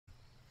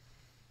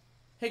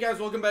Hey guys,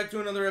 welcome back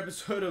to another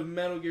episode of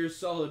Metal Gear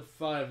Solid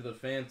 5: The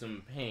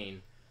Phantom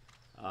Pain.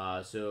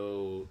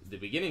 So, the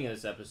beginning of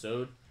this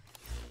episode,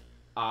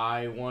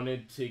 I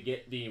wanted to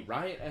get the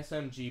Riot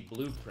SMG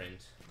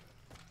blueprint,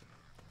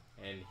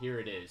 and here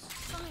it is.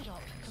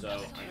 So,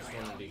 I just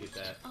wanted to get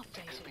that.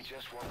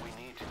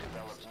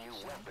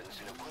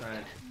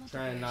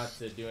 Trying not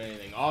to do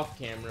anything off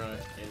camera,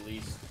 at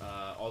least.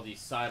 All these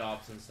side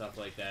ops and stuff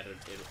like that,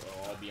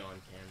 it'll all be on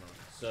camera.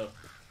 So,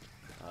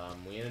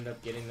 we ended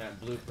up getting that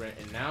blueprint,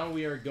 and now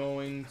we are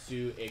going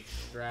to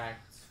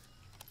extract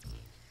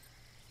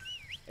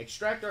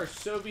our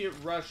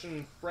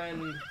Soviet-Russian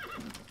friend,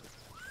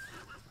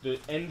 the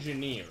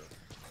engineer,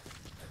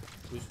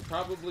 who's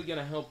probably going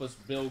to help us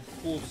build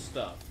cool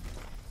stuff.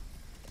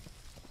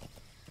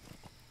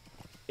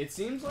 It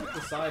seems like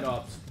the side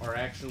ops are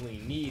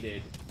actually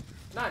needed,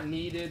 not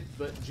needed,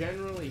 but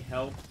generally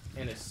help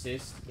and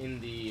assist in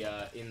the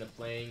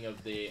playing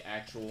of the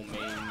actual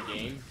main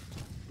game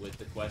with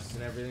the quests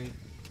and everything.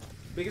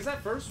 Because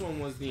that first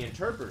one was the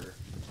interpreter.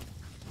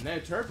 And that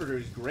interpreter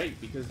is great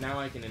because now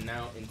I can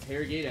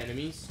interrogate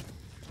enemies.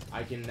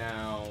 I can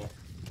now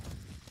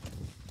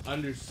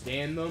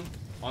understand them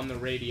on the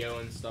radio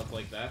and stuff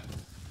like that.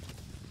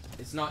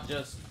 It's not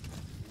just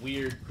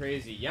weird,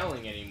 crazy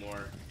yelling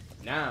anymore.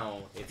 Now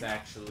it's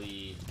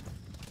actually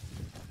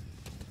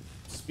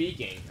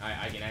speaking.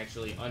 I can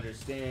actually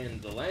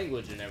understand the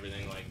language and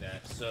everything like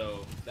that.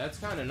 So that's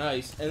kind of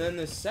nice. And then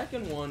the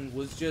second one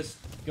was just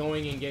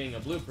going and getting a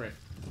blueprint.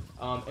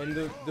 And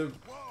the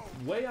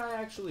way I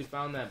actually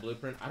found that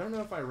blueprint, I don't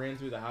know if I ran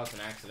through the house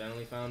and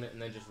accidentally found it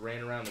and then just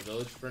ran around the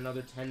village for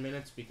another 10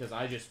 minutes because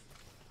I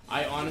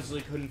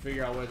honestly couldn't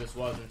figure out where this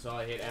was until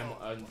I hit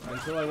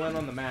until I went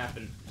on the map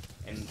and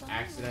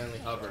accidentally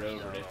hovered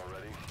over it.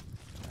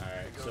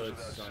 Alright, so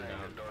it's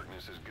sundown.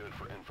 Darkness is good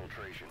for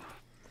infiltration,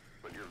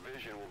 but your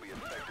vision will be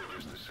affected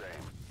just the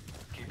same.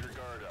 Keep your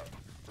guard up,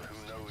 or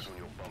who knows when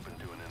you'll bump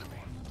into an enemy.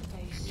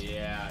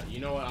 Yeah, you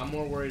know what? I'm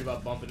more worried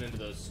about bumping into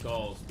those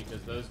skulls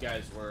because those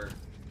guys were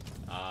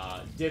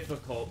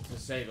difficult to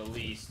say the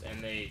least,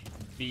 and they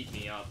beat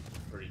me up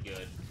pretty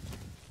good.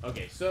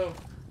 Okay, so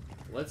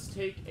let's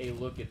take a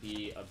look at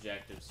the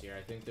objectives here.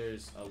 I think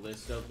there's a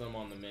list of them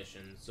on the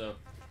mission. So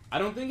I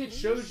don't think it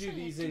shows you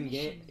these in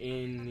game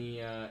in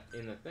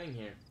the thing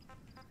here.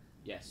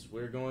 Yes,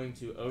 we're going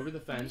to over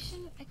the fence.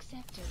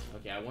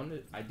 Okay,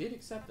 I did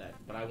accept that,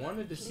 but I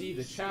wanted to see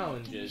the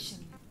challenges.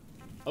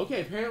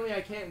 Okay, apparently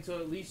I can't until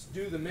at least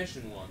do the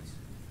mission once.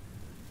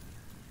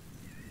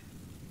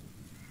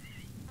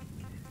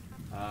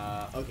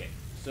 Okay,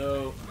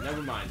 so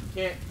never mind.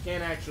 Can't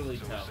actually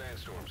so tell.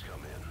 Sandstorms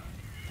come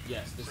in.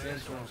 Yes, the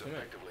sandstorms come in.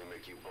 Effectively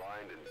make you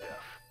blind and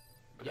deaf.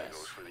 But Yes, that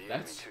goes for the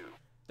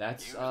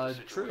that's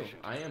true.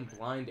 I am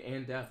blind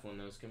and deaf when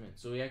those come in.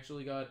 So we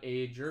actually got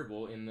a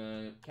gerbil in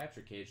the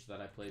capture cage that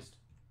I placed.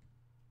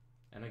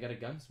 And I got a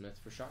gunsmith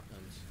for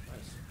shotguns.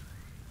 Nice.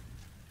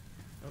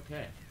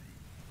 Okay.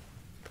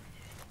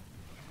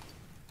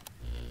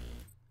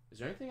 Is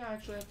there anything I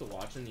actually have to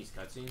watch in these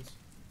cutscenes?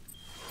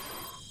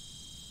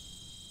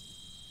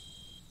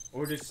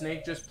 Or did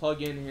Snake just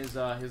plug in his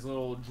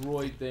little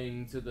droid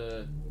thing to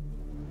the...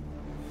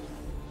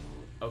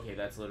 Okay,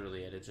 that's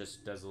literally it. It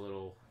just does a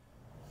little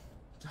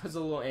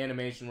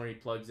animation where he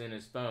plugs in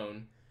his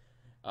phone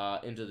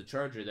into the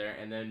charger there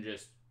and then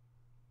just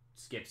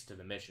skips to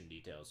the mission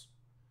details.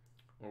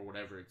 Or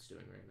whatever it's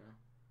doing right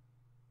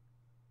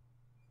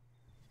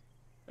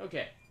now.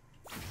 Okay.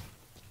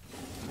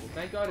 Well,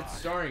 thank God it's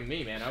starring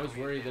me, man. I was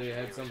worried that it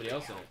had somebody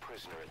else in it.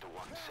 Prisoner at the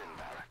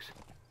barracks.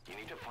 You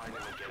need to find him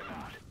and get him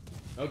out.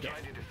 Okay.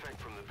 Tried to defect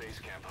from the base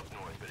camp up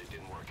north, but it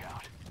didn't work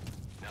out.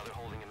 Now they're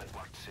holding him at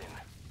Sin.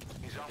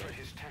 He's offered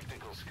his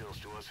technical skills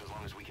to us as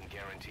long as we can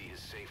guarantee his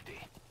safety.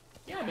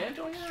 Yeah, man,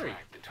 don't worry.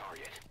 The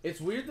target. It's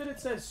weird that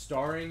it says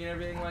starring and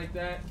everything like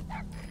that.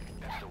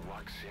 That's the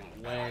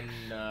Sin When,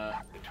 the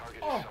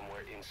target oh, is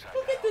somewhere inside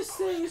look at this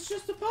thing. It's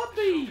just a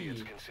puppy.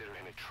 Soviets consider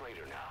him a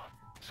traitor now.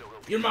 So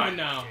he'll be You're mine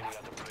now. any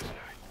other prisoner.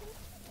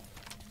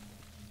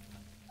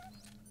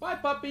 Bye,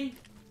 puppy.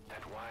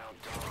 That wild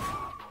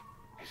dog.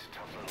 He's a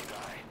tough little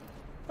guy.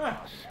 Huh.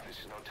 Boss, this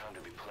is no time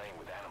to be playing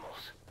with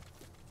animals.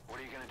 What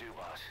are you gonna do,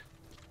 boss?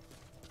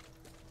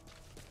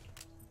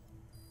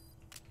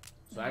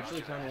 So I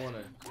actually kind of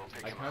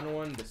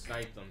wanted to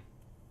snipe them.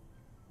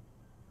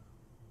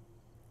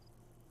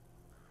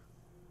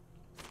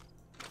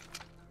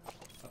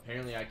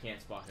 Apparently I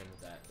can't spot him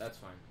with that. That's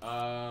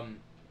fine.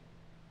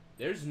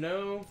 There's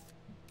no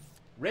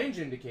range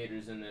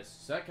indicators in this,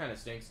 so that kind of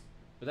stinks.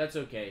 But that's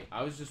okay.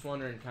 I was just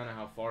wondering kind of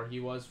how far he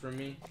was from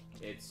me.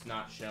 It's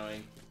not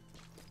showing.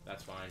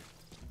 That's fine.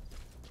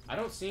 I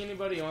don't see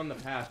anybody on the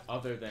path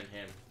other than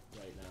him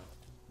right now.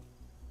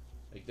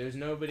 Like, there's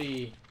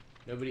nobody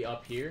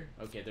up here.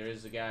 Okay, there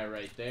is a guy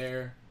right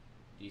there.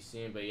 Do you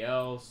see anybody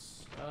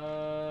else?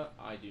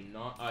 I do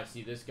not. I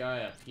see this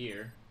guy up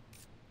here.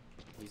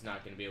 He's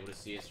not going to be able to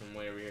see us from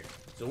way over here.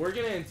 So we're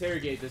going to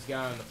interrogate this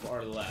guy on the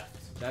far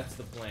left. That's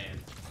the plan.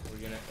 We're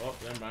going to... Oh,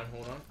 never mind.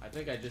 Hold on. I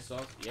think I just saw...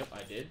 Yep,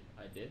 I did.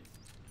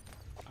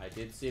 I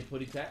did see a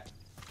putty tap.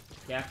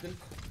 Captain.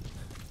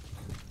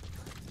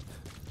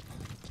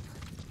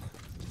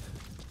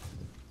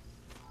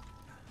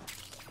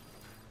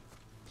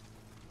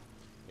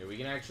 Here, we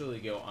can actually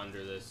go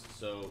under this,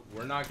 so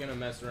we're not gonna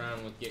mess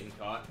around with getting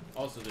caught.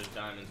 Also, there's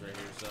diamonds right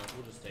here, so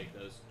we'll just take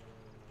those.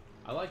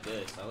 I like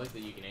this. I like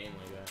that you can aim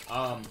like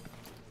that.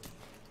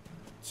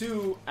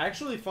 To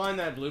actually find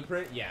that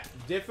blueprint, yeah,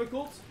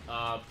 difficult.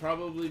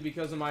 Probably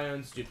because of my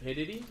own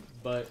stupidity,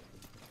 but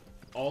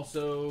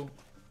also,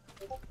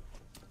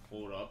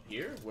 hold up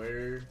here.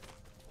 Where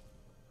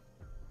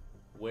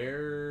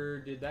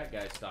did that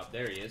guy stop?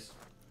 There he is.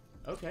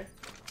 Okay.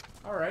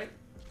 All right.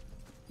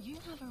 You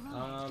have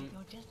arrived at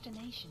your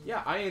destination.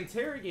 Yeah, I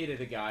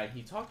interrogated a guy.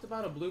 He talked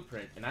about a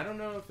blueprint, and I don't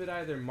know if it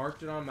either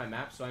marked it on my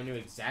map so I knew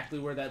exactly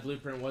where that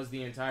blueprint was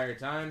the entire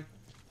time,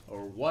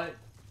 or what,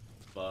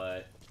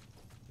 but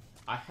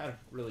I had a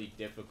really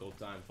difficult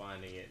time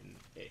finding it, and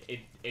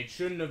it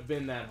shouldn't have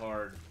been that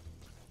hard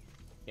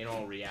in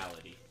all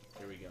reality.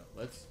 Here we go.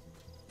 Let's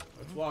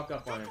walk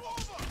up on him.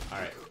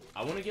 Alright,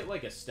 I want to get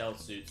like a stealth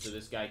suit so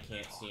this guy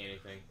can't see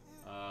anything.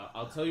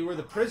 I'll tell you where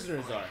the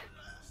prisoners are.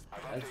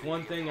 That's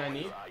one thing I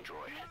need.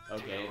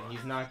 Okay,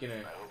 he's not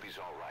gonna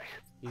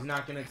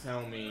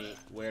tell me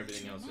where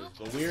everything else is,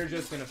 but we're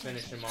just gonna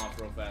finish him off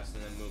real fast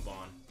and then move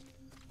on.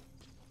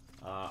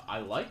 I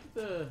like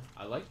the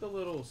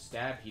little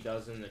stab he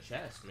does in the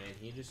chest, man.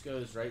 He just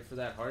goes right for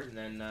that heart, and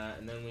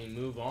then we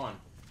move on.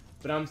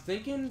 But I'm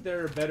thinking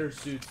there are better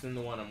suits than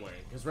the one I'm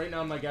wearing, because right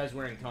now my guy's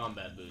wearing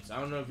combat boots. I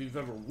don't know if you've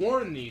ever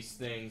worn these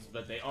things,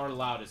 but they are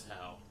loud as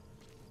hell.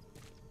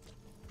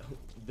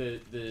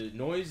 The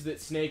noise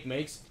that Snake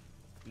makes,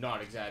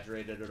 not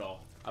exaggerated at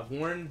all. I've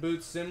worn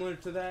boots similar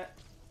to that,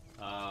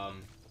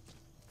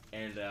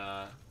 and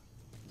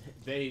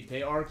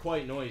they are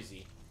quite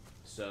noisy.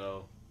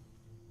 So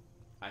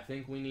I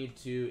think we need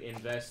to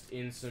invest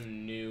in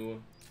some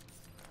new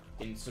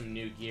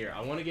gear.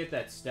 I want to get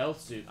that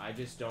stealth suit. I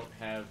just don't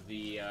have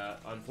the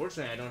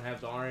unfortunately I don't have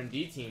the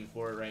R&D team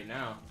for it right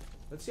now.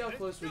 Let's see how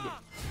close we get.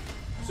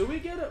 So we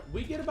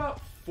get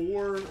about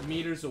 4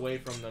 meters away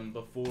from them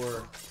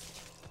before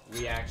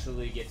we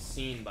actually get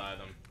seen by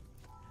them.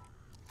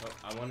 Oh,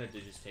 I wanted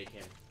to just take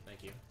him.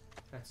 Thank you.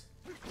 That's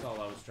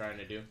all I was trying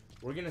to do.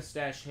 We're gonna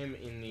stash him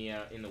in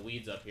the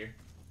weeds up here.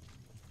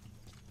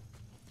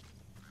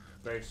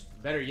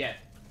 Better yet,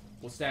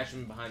 we'll stash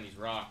him behind these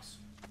rocks.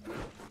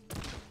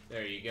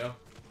 There you go.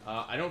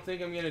 I don't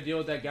think I'm gonna deal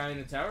with that guy in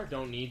the tower.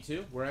 Don't need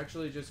to. We're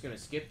actually just gonna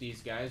skip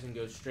these guys and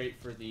go straight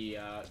for the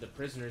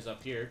prisoners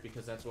up here,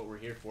 because that's what we're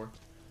here for.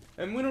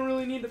 And we don't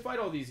really need to fight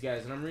all these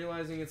guys, and I'm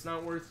realizing it's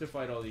not worth to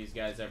fight all these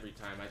guys every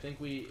time. I think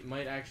we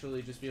might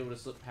actually just be able to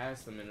slip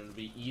past them, and it'll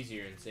be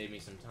easier and save me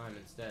some time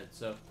instead.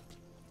 So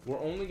we're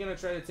only gonna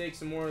try to take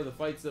some more of the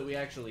fights that we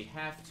actually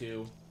have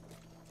to.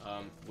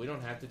 We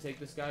don't have to take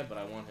this guy, but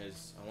I want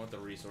the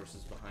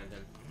resources behind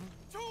him.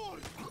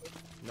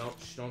 No,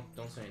 shh,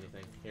 don't say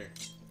anything. Here,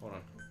 hold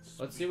on.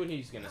 Let's see what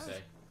he's gonna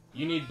say.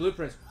 You need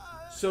blueprints.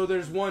 So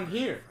there's one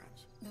here.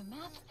 The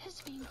map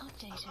has been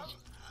updated.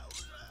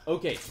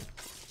 Okay,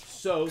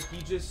 so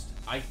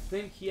I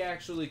think he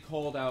actually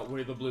called out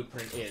where the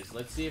blueprint is.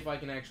 Let's see if I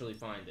can actually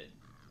find it.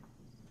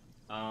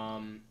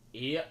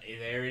 Yeah,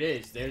 there it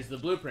is. There's the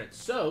blueprint.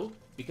 So,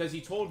 because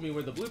he told me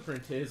where the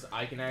blueprint is,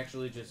 I can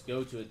actually just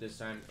go to it this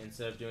time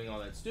instead of doing all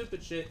that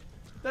stupid shit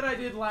that I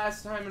did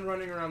last time and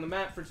running around the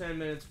map for 10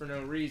 minutes for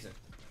no reason.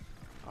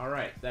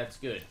 Alright, that's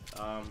good.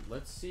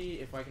 Let's see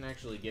if I can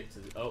actually get to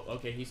the... Oh,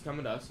 okay, he's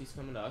coming to us. He's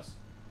coming to us.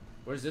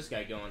 Where's this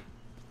guy going?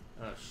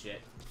 Oh,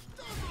 shit.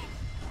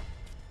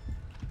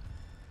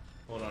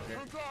 Hold on here.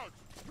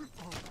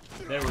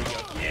 There we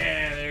go.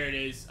 Yeah, there it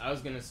is. I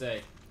was gonna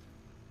say.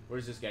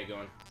 Where's this guy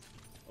going?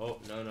 Oh,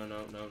 no.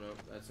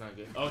 That's not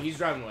good. Oh, he's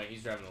driving away.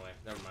 He's driving away.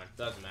 Never mind.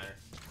 Doesn't matter.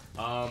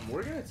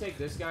 We're gonna take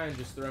this guy and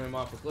just throw him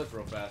off a cliff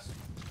real fast.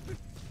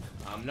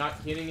 I'm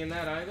not kidding in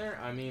that either.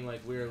 I mean,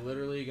 like, we're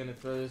literally gonna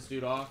throw this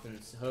dude off and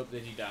hope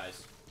that he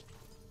dies.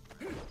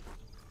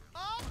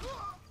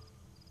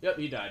 Yep,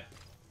 he died.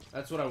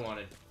 That's what I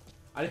wanted.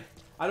 I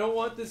don't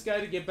want this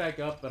guy to get back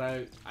up, but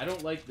I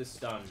don't like the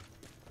stun.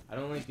 I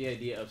don't like the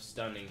idea of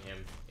stunning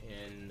him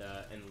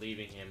and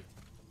leaving him.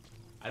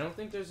 I don't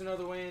think there's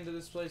another way into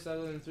this place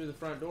other than through the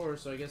front door,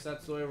 so I guess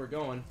that's the way we're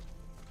going.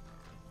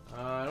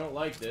 I don't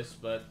like this,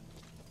 but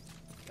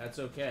that's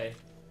okay.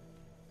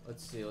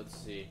 Let's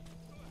see.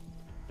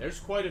 There's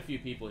quite a few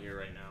people here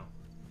right now.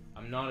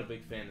 I'm not a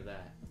big fan of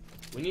that.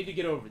 We need to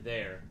get over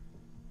there.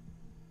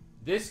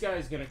 This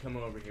guy's gonna come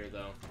over here,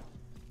 though.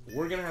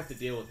 We're gonna have to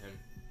deal with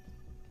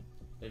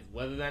him.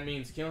 Whether that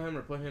means kill him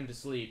or put him to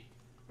sleep,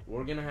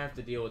 we're gonna have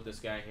to deal with this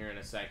guy here in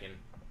a second,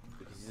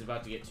 because he's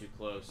about to get too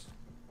close.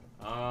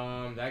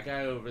 That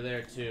guy over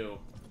there too.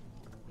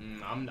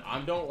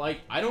 I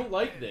don't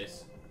like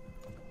this.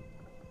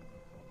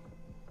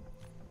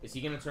 Is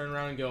he gonna turn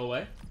around and go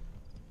away?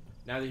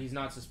 Now that he's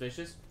not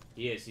suspicious?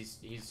 He is.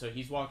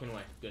 He's walking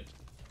away. Good.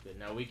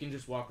 Now we can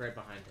just walk right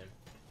behind him.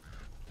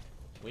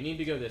 We need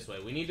to go this way.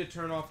 We need to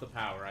turn off the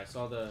power. I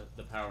saw the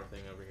power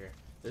thing over here.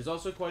 There's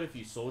also quite a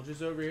few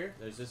soldiers over here.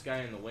 There's this guy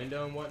in the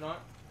window and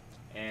whatnot.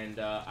 And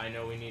I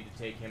know we need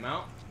to take him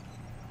out.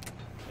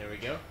 There we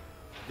go.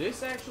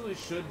 This actually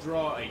should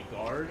draw a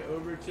guard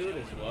over to it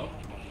as well.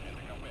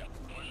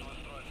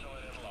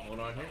 Hold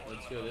on here.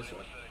 Let's go this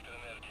way.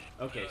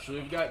 Okay, so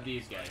we've got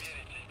these guys.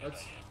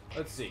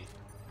 Let's see.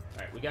 All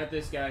right, we got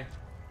this guy.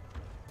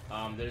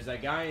 There's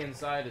that guy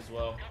inside as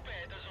well.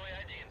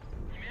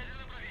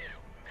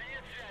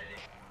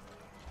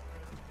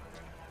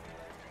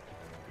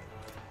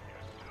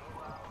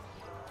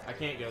 I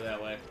can't go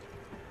that way.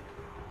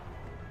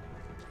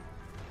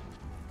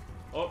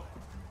 Oh,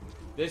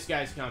 this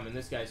guy's coming.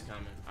 This guy's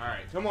coming. All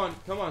right,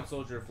 come on,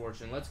 Soldier of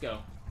Fortune. Let's go.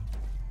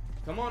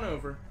 Come on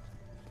over.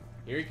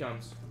 Here he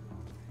comes.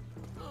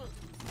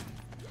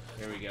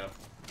 Here we go.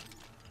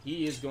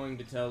 He is going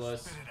to tell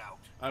us.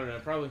 I don't know.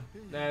 Probably.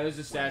 Nah, there's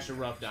a stash of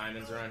rough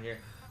diamonds around here.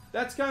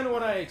 That's kind of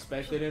what I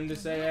expected him to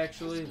say.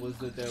 Actually, was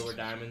that there were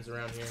diamonds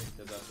around here,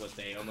 because that's what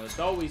they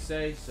almost always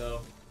say.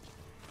 So,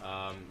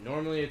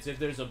 normally it's if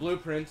there's a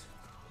blueprint.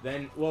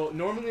 Then, well,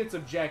 normally it's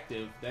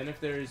objective. Then if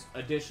there's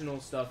additional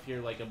stuff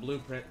here, like a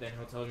blueprint, then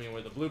he'll tell me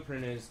where the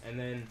blueprint is. And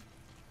then,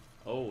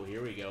 oh,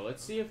 here we go.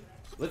 Let's see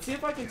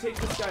if I can take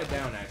this guy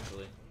down,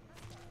 actually.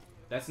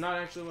 That's not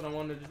actually what I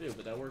wanted to do,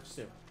 but that works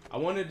too. I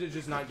wanted to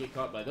just not get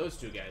caught by those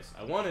two guys.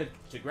 I wanted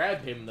to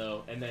grab him,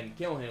 though, and then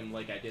kill him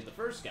like I did the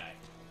first guy.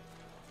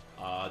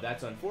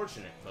 That's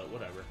unfortunate, but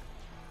whatever.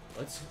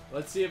 Let's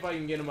see if I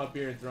can get him up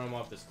here and throw him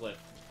off this cliff.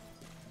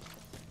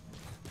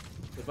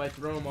 If I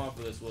throw him off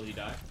of this, will he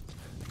die?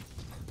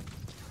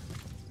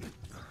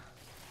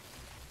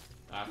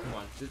 Ah, come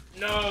on. Just,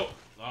 no!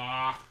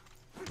 Ah!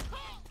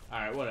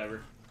 Alright,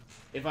 whatever.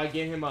 If I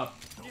get him up...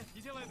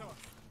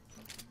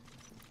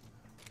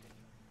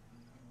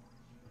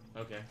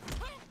 Okay.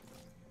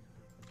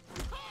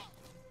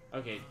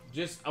 Okay,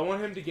 just... I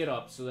want him to get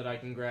up so that I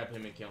can grab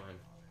him and kill him.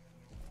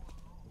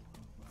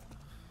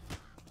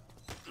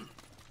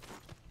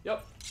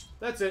 Yep.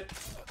 That's it.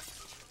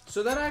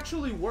 So that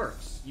actually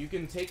works. You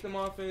can take them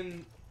off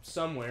in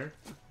somewhere,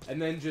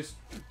 and then just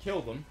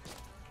kill them.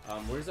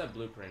 Where's that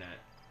blueprint at?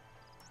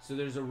 So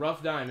there's a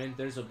rough diamond,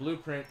 there's a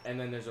blueprint, and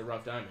then there's a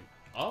rough diamond.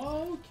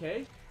 Oh,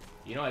 okay.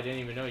 You know, I didn't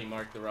even know you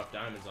marked the rough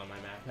diamonds on my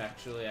map,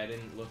 actually. I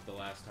didn't look the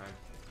last time.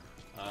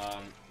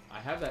 I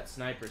have that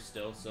sniper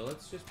still, so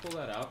let's just pull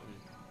that out and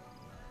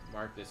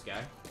mark this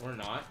guy. Or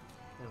not.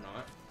 Or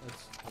not.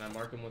 Can I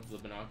mark him with the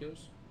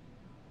binoculars?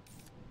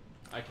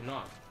 I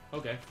cannot.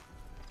 Okay.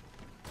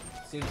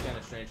 Seems kind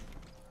of strange.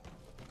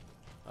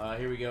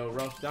 Here we go.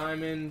 Rough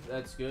diamond.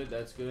 That's good.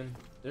 That's good.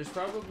 There's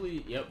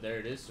probably... Yep, there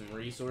it is. Some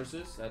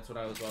resources. That's what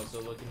I was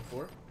also looking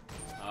for.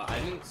 I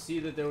didn't see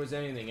that there was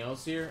anything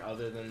else here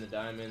other than the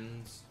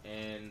diamonds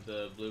and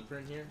the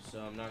blueprint here. So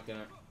I'm not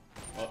gonna...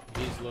 Oh,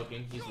 he's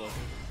looking. He's looking.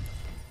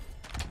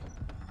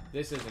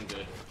 This isn't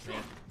good.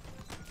 Man.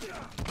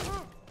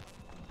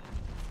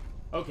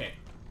 Okay.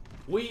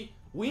 We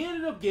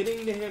ended up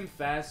getting to him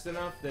fast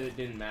enough that it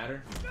didn't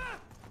matter.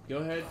 Go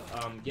ahead,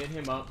 get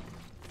him up.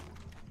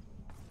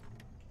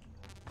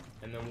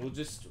 And then we'll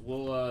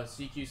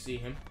CQC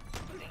him.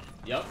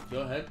 Yep,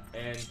 go ahead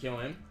and kill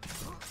him.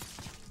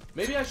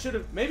 Maybe I should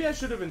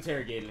have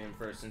interrogated him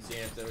first and seen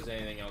if there was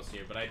anything else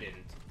here, but I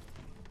didn't.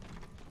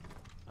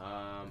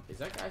 Is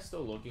that guy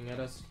still looking at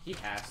us? He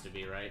has to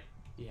be, right?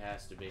 He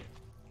has to be.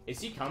 Is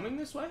he coming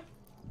this way?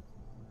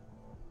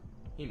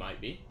 He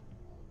might be.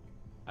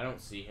 I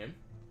don't see him.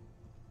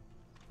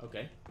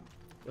 Okay.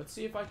 Let's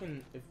see if I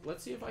can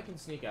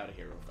sneak out of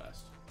here real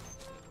fast.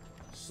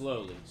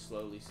 Slowly.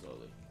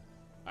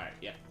 Alright,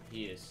 yeah,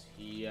 he is.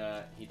 He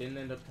didn't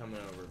end up coming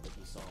over, but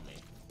he saw me.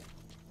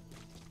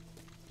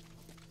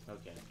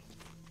 Okay.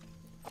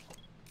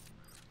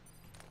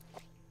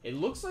 It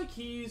looks like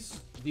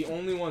he's the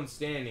only one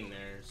standing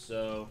there,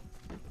 so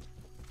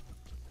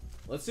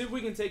let's see if we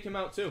can take him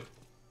out too.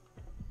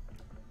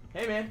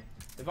 Hey man,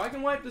 if I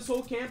can wipe this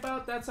whole camp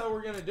out, that's how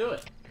we're gonna do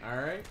it.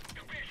 Alright?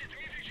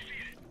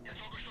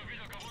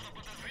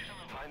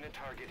 Find the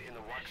target in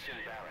the Watson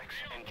barracks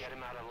and get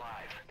him out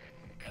alive.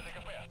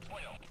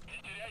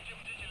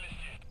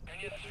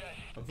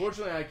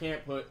 Unfortunately,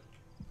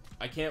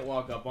 I can't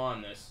walk up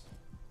on this.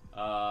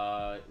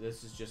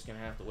 This is just gonna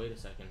have to wait a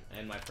second.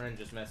 And my friend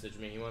just messaged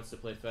me. He wants to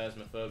play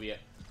Phasmophobia,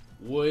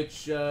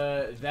 which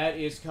that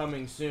is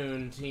coming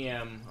soon.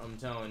 TM, I'm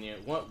telling you.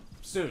 What?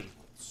 Soon.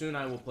 Soon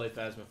I will play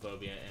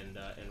Phasmophobia and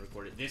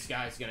record it. This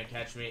guy's gonna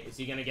catch me. Is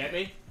he gonna get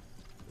me?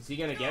 Is he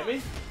gonna get me?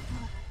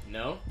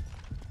 No.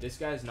 This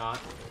guy's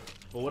not.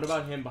 But what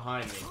about him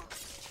behind me?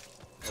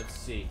 Let's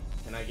see.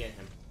 Can I get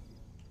him?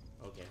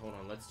 Okay, hold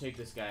on. Let's take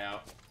this guy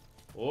out.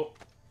 Oh.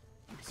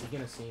 Is he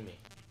gonna see me?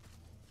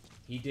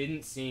 He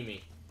didn't see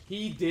me.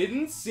 He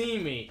didn't see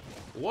me.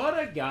 What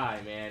a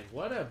guy, man.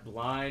 What a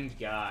blind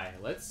guy.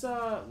 Let's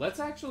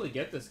actually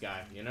get this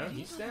guy, you know?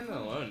 He's standing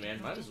alone,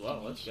 man. Might as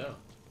well. Let's go.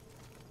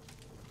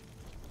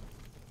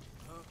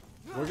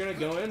 We're gonna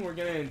go in. We're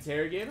gonna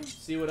interrogate him.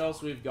 See what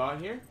else we've got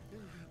here.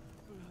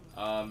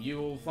 You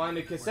will find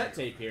a cassette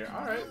tape here.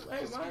 Alright,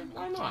 hey,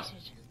 why not?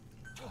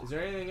 Is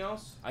there anything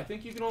else? I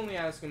think you can only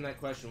ask him that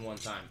question one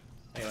time.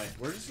 Anyway,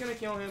 we're just gonna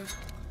kill him.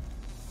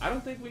 I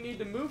don't think we need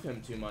to move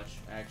him too much,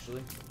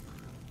 actually.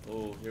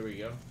 Oh, here we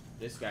go.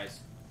 This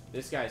guy's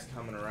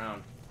coming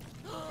around.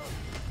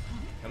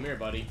 Come here,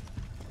 buddy.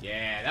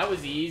 Yeah, that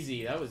was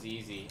easy. That was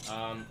easy.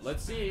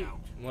 Let's see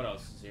what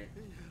else is here.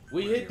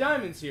 We hit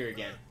diamonds here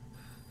again.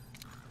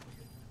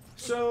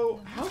 So,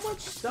 how much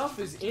stuff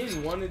is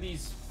in one of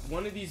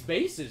these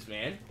bases,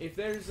 man? If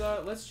there's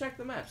let's check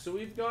the map. So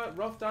we've got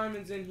rough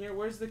diamonds in here.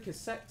 Where's the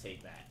cassette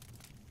tape at?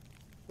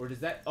 Or does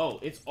that? Oh,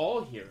 it's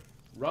all here.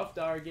 Rough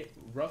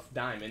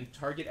diamond,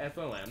 target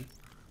FOM.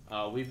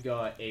 We've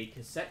got a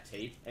cassette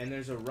tape, and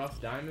there's a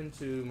rough diamond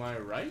to my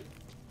right.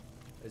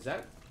 Was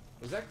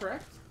that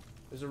correct?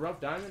 There's a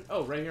rough diamond.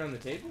 Oh, right here on the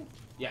table.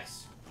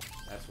 Yes,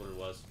 that's what it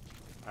was.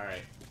 All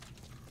right.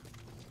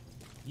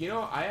 You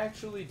know, I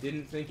actually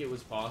didn't think it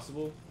was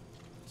possible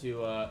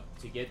to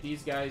get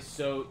these guys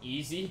so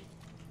easy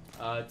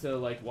to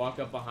like walk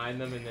up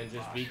behind them and then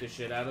just beat the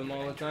shit out of them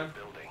all the time.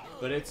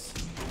 But it's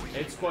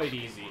quite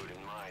easy.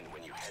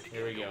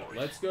 Here we go.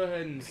 Let's go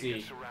ahead and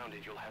see.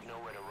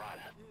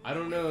 I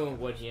don't know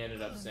what he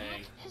ended up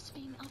saying.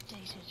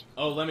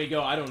 Oh, let me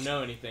go. I don't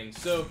know anything.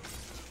 So,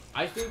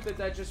 I think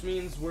that just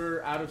means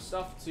we're out of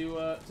stuff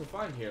to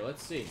find here.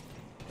 Let's see.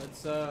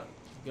 Let's go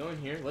in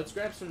here. Let's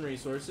grab some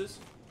resources.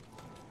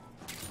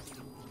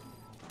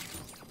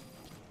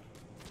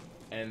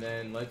 And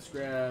then let's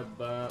grab,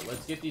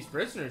 let's get these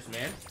prisoners,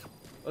 man.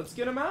 Let's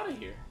get them out of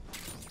here.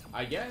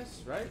 I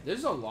guess, right?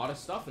 There's a lot of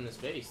stuff in this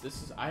base.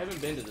 I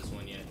haven't been to this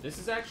one yet. This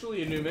is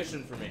actually a new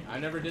mission for me. I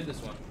never did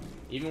this one.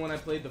 Even when I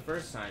played the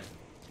first time.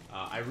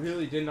 I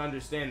really didn't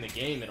understand the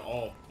game at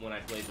all when I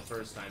played the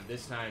first time.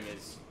 This time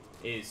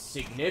is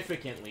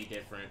significantly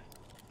different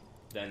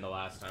than the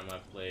last time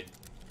I've played.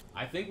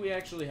 I think we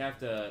actually have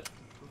to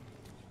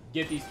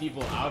get these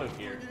people out of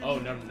here. Oh,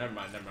 never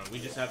mind. We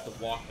just have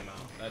to walk them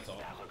out. That's all.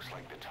 That looks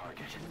like the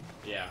target.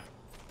 Yeah.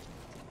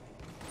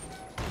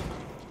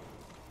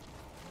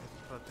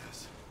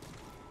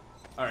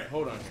 All right,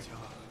 hold on here.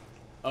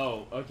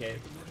 Oh, okay.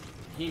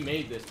 He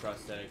made this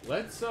prosthetic.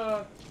 Let's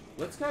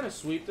kind of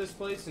sweep this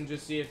place and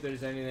just see if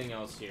there's anything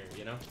else here,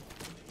 you know?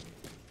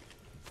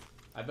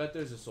 I bet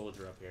there's a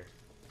soldier up here.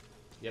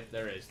 Yep,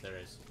 there is.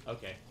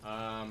 Okay.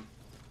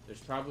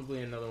 There's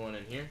probably another one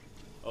in here.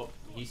 Oh,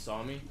 he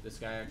saw me. This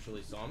guy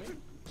actually saw me.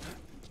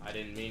 I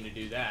didn't mean to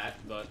do that,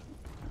 but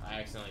I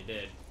accidentally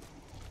did.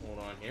 Hold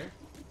on here.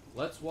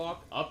 Let's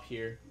walk up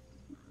here.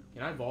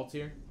 Can I vault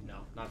here? No,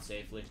 not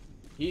safely.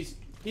 He's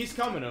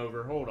coming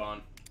over. Hold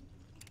on.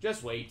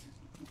 Just wait.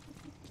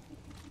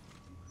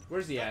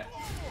 Where's he at?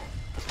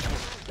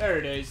 There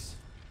it is.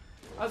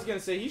 I was gonna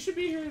say, he should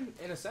be here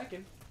in a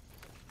second.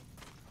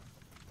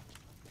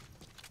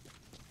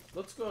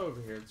 Let's go over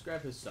here. Let's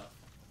grab his stuff.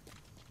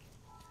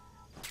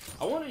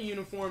 I want a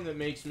uniform that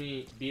makes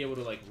me be able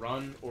to, like,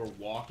 run or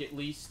walk at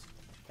least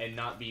and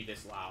not be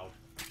this loud.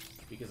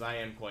 Because I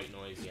am quite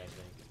noisy, I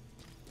think.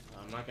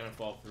 I'm not gonna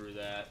fall through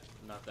that.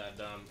 I'm not that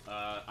dumb.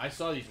 I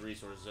saw these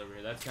resources over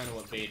here. That's kind of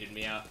what baited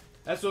me out.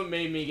 That's what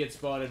made me get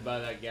spotted by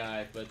that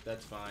guy, but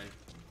that's fine.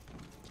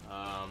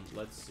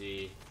 Let's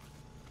see.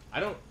 I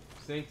don't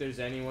think there's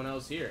anyone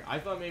else here. I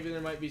thought maybe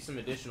there might be some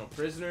additional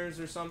prisoners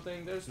or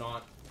something. There's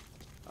not.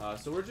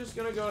 So we're just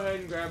gonna go ahead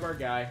and grab our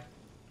guy.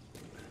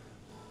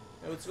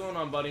 Hey, what's going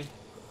on, buddy?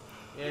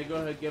 Yeah, go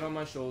ahead, get on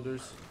my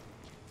shoulders.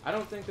 I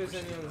don't think there's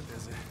any other...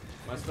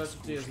 My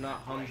specialty is not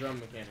humdrum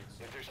mechanics.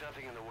 If there's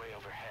nothing in the way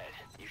overhead,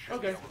 you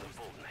should be able to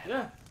pull them.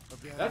 Yeah,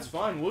 that's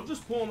fine. We'll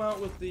just pull them out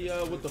with the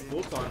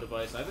full-on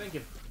device. I think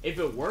if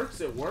it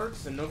works, it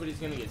works, and nobody's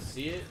gonna get to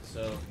see it.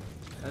 So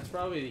that's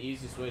probably the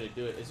easiest way to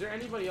do it. Is there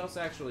anybody else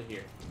actually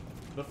here?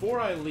 Before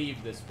I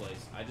leave this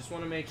place, I just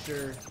want to make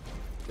sure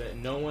that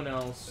no one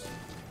else,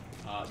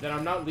 that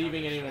I'm not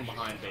leaving anyone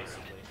behind,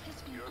 basically.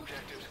 Your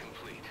objective's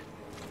complete.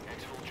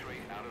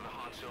 Exfiltrate out of the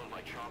hot zone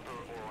by chopper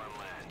or on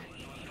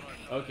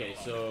land. Okay,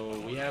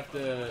 so we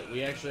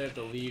actually have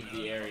to leave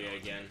the area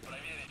again.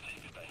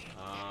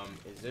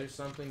 Is there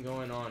something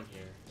going on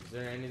here? Is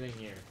there anything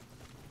here?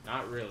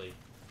 Not really.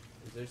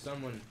 Is there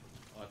someone?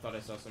 Oh, I thought I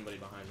saw somebody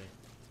behind me.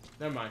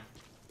 Never mind.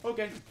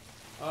 Okay.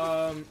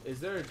 Is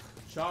there a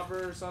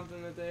chopper or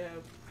something that they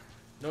have?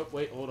 Nope,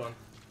 wait, hold on.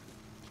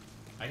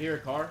 I hear a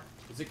car.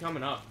 Is it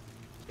coming up?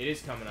 It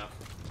is coming up.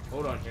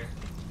 Hold on here.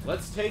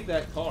 Let's take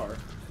that car.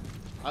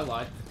 I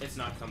lied. It's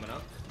not coming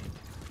up.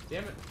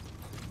 Damn it.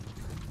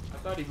 I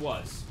thought he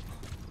was.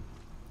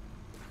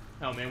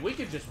 Oh man, we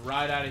could just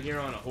ride out of here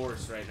on a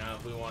horse right now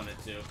if we wanted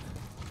to.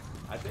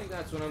 I think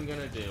that's what I'm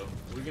gonna do.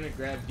 We're gonna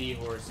grab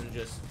D-Horse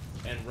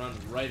and run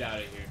right out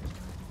of here.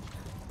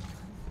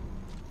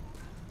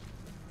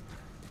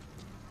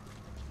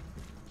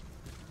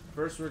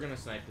 First, we're gonna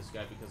snipe this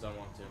guy because I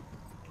want to.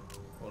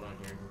 Hold on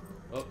here.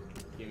 Oh,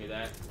 give me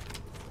that.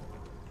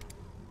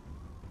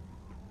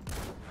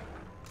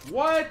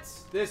 What?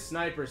 This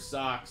sniper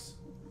sucks.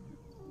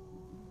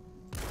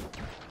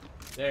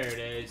 There it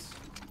is.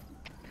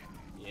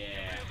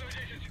 Yeah.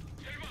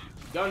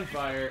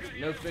 Gunfire.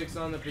 No fix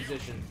on the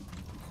position.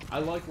 I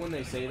like when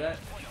they say that.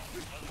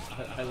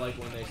 I like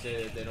when they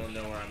say that they don't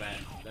know where I'm at.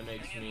 That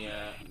makes me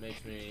a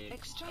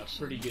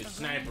pretty good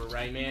sniper,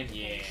 right, man?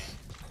 Yeah.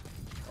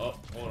 Oh,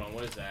 hold on.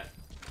 What is that?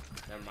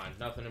 Never mind.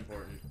 Nothing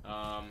important.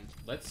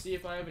 Let's see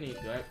if I have any.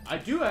 I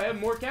have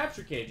more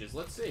capture cages.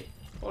 Let's see.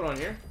 Hold on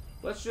here.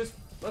 Let's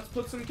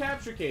put some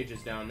capture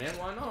cages down, man.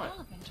 Why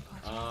not?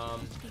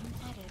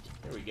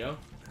 There we go.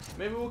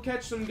 Maybe we'll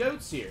catch some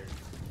goats here.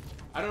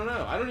 I don't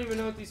know. I don't even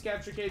know what these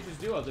capture cages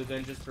do other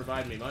than just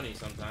provide me money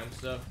sometimes.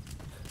 So,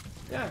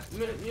 yeah,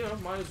 you know,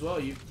 might as well.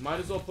 You might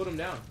as well put them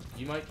down.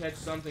 You might catch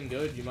something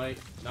good. You might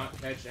not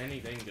catch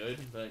anything good,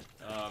 but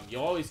you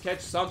always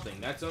catch something.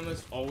 That's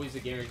almost always a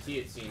guarantee,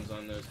 it seems,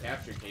 on those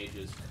capture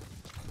cages.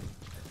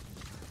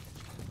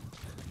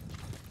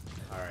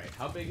 Alright,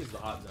 how big is the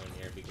hot zone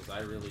here? Because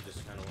I really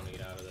just kind of want to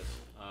get out of this.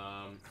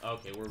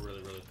 Okay, we're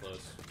really, really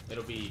close.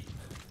 It'll be,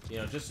 you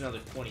know, just another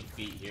 20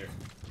 feet here.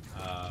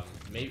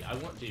 Maybe,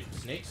 dude,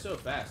 Snake's so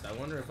fast. I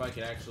wonder if I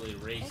could actually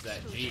race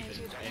that Jeep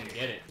and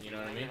get it, you know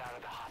what I mean?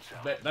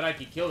 But I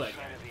could kill that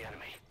guy.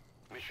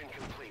 Mission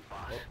complete,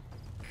 boss.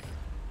 Oh.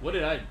 What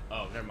did I...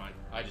 Oh, never mind.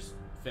 I just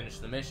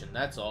finished the mission,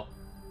 that's all.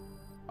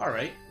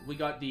 Alright, we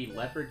got the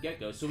leopard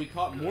gecko. So we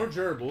caught more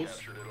gerbils.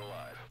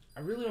 I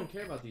really don't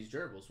care about these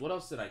gerbils. What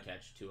else did I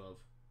catch 2 of?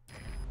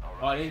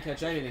 Oh, I didn't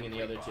catch anything in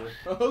the other 2.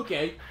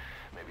 Okay.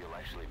 Maybe you'll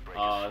actually break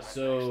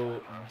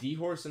so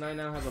D-Horse and I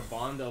now have a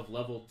bond of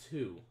level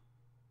 2.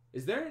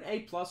 Is there an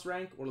A+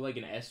 rank or like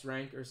an S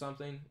rank or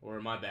something? Or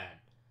am I bad?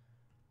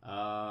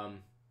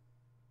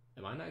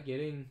 Am I not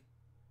getting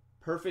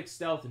perfect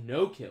stealth,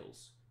 no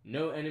kills,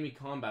 no enemy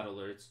combat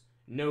alerts,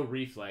 no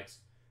reflex.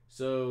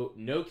 So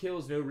no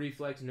kills, no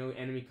reflex, no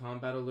enemy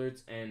combat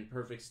alerts, and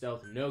perfect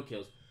stealth, no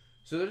kills.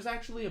 So there's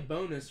actually a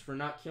bonus for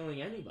not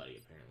killing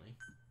anybody, apparently.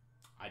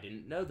 I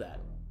didn't know that.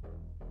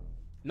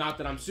 Not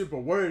that I'm super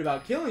worried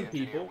about killing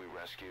people.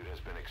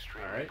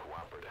 Alright,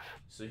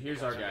 so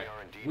here's our guy.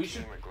 We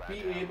should be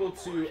able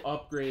to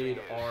upgrade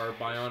our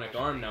bionic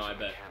arm now, I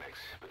bet.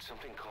 But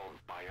something called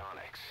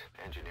bionics,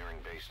 engineering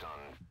based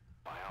on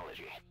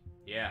biology.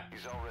 Yeah.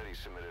 He's already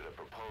submitted a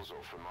proposal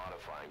for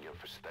modifying your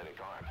prosthetic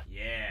arm.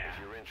 Yeah. If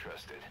you're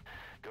interested,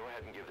 go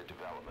ahead and give the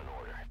development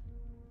order.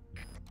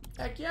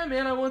 Heck yeah,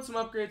 man, I want some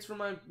upgrades for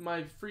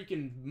my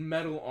freaking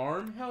metal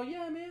arm. Hell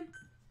yeah, man.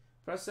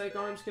 Prosthetic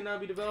arms can now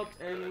be developed,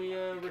 and we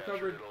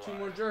recovered 2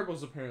 more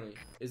gerbils, apparently.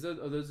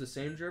 Are those the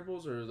same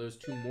gerbils, or are those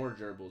 2 more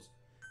gerbils?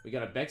 We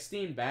got a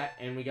Bechstein bat,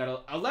 and we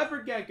got a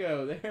leopard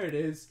gecko. There it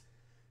is.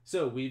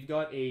 So, we've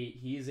got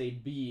he is a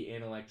B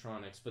in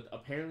electronics, but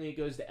apparently it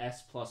goes to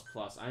S++.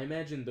 I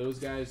imagine those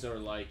guys are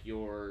like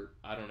your,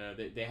 I don't know,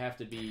 they have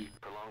to be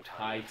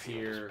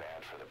high-tier,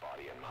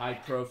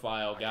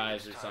 high-profile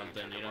guys or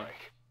something, you know?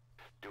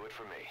 Do it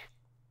for me.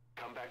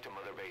 Come back to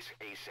Mother Base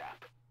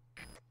ASAP.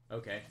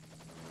 Okay.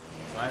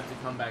 So I have to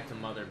come back to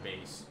Mother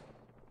Base.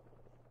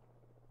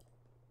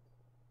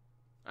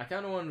 I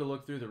kind of wanted to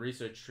look through the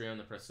research tree on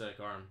the prosthetic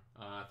arm.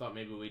 I thought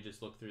maybe we'd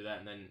just look through that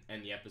and then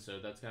end the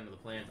episode. That's kind of the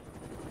plan.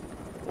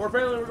 Or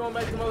apparently we're going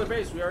back to Mother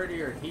Base. We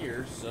already are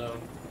here, so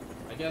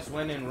I guess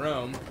when in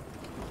Rome.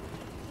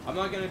 I'm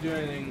not going to do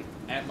anything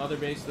at Mother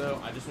Base,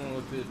 though. I just want to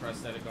look through the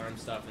prosthetic arm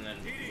stuff and then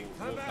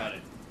we'll cut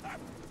it.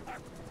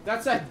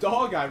 That's that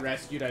dog I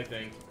rescued, I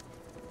think.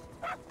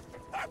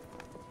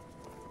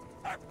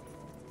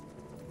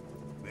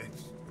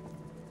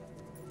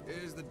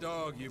 Here's the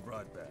dog you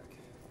brought back.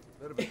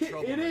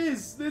 It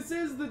is! This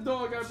is the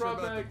dog I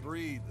brought back. The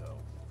breed, though.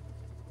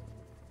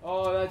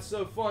 Oh, that's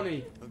so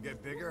funny. He'll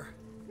get bigger?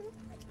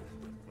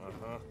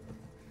 Uh-huh.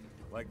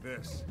 Like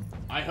this.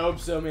 I hope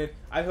so, man.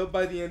 I hope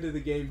by the end of the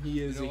game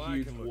he is a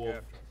huge wolf.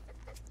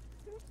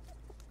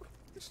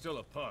 He's still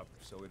a pup,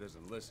 so he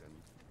doesn't listen.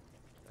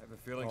 I have a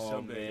feeling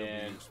someday he'll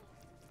be useful.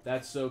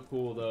 That's so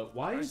cool, though.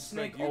 Why is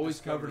Snake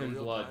always covered in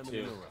blood,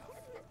 too?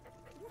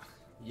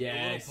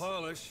 Yes. A little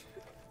polish.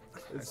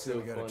 It's so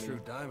we got funny. a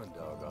true diamond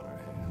dog on our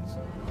hands.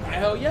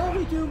 Hell yeah,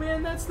 we do,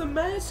 man. That's the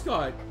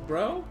mascot,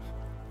 bro.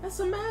 That's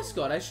the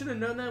mascot. I should have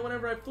known that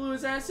whenever I flew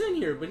his ass in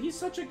here, but he's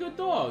such a good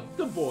dog.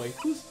 Good boy.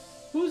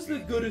 Who's the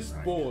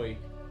goodest boy?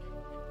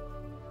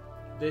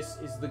 This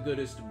is the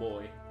goodest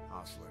boy.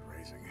 Ocelot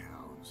raising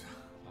hounds.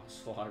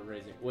 Ocelot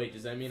raising. Wait,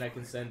 does that mean I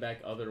can send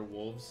back other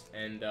wolves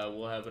and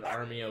we'll have an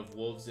army of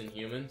wolves and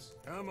humans?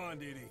 Come on,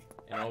 Dee Dee.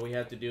 And all we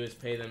have to do is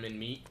pay them in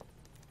meat.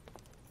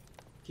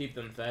 Keep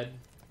them fed.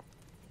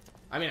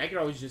 I mean, I could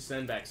always just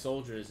send back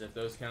soldiers if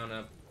those count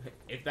up.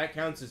 If that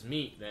counts as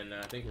meat, then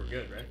I think we're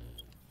good, right?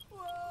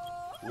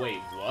 Wait,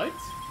 what?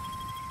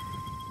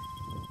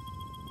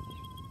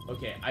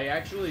 Okay, I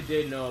actually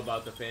did know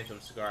about the Phantom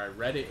cigar. I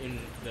read it in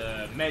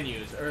the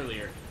menus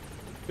earlier.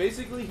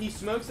 Basically, he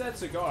smokes that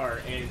cigar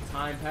and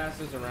time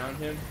passes around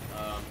him.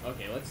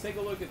 Okay, let's take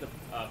a look at the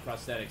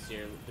prosthetics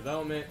here.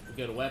 Development, we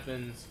go to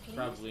weapons,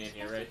 probably in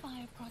here, right?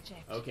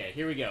 Okay,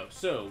 here we go.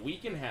 So, we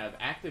can have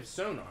active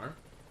sonar,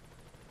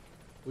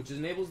 which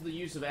enables the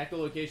use of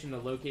echolocation to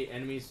locate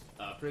enemies,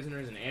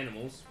 prisoners, and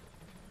animals.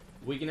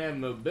 We can have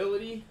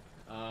mobility,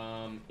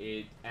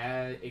 it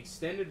adds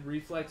extended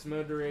reflex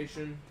mode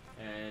duration,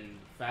 and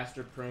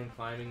faster prone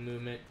climbing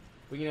movement.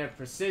 We can have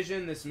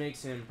precision. This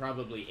makes him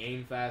probably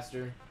aim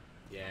faster.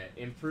 Yeah,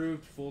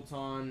 improved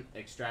full-ton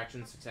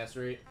extraction success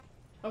rate.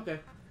 Okay.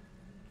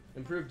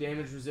 Improved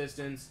damage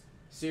resistance.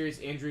 Serious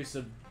injury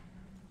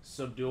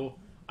subdual.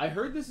 I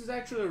heard this is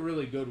actually a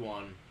really good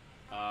one.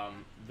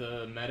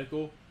 The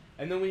medical.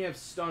 And then we have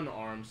stun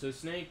arm. So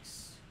Snake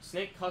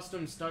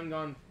custom stun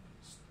gun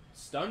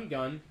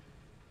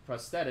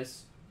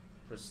prosthesis.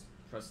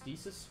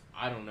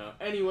 I don't know.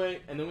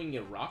 Anyway, and then we can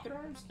get rocket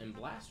arms and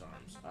blast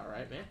arms. All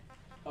right, man.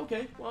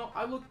 Okay, well,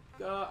 I look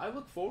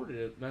forward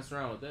to messing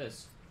around with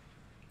this.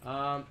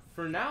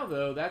 For now,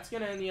 though, that's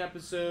gonna end the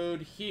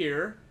episode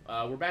here.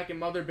 We're back in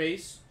Mother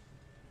Base.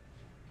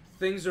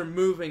 Things are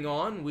moving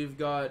on. We've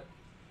got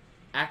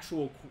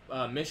actual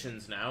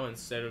missions now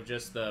instead of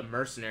just the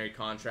mercenary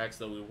contracts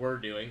that we were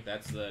doing.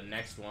 That's the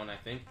next one, I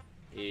think,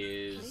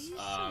 is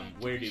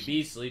Where Do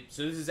Bees Sleep.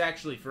 So this is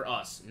actually for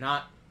us,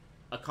 not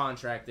a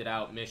contracted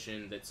out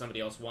mission that somebody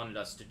else wanted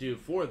us to do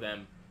for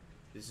them.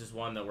 This is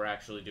one that we're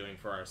actually doing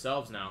for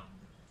ourselves now.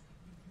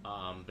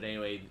 But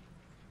anyway,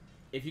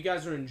 if you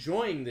guys are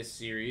enjoying this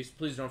series,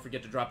 please don't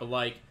forget to drop a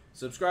like,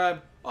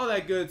 subscribe, all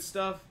that good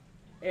stuff,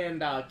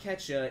 and I'll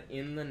catch ya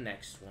in the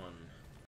next one.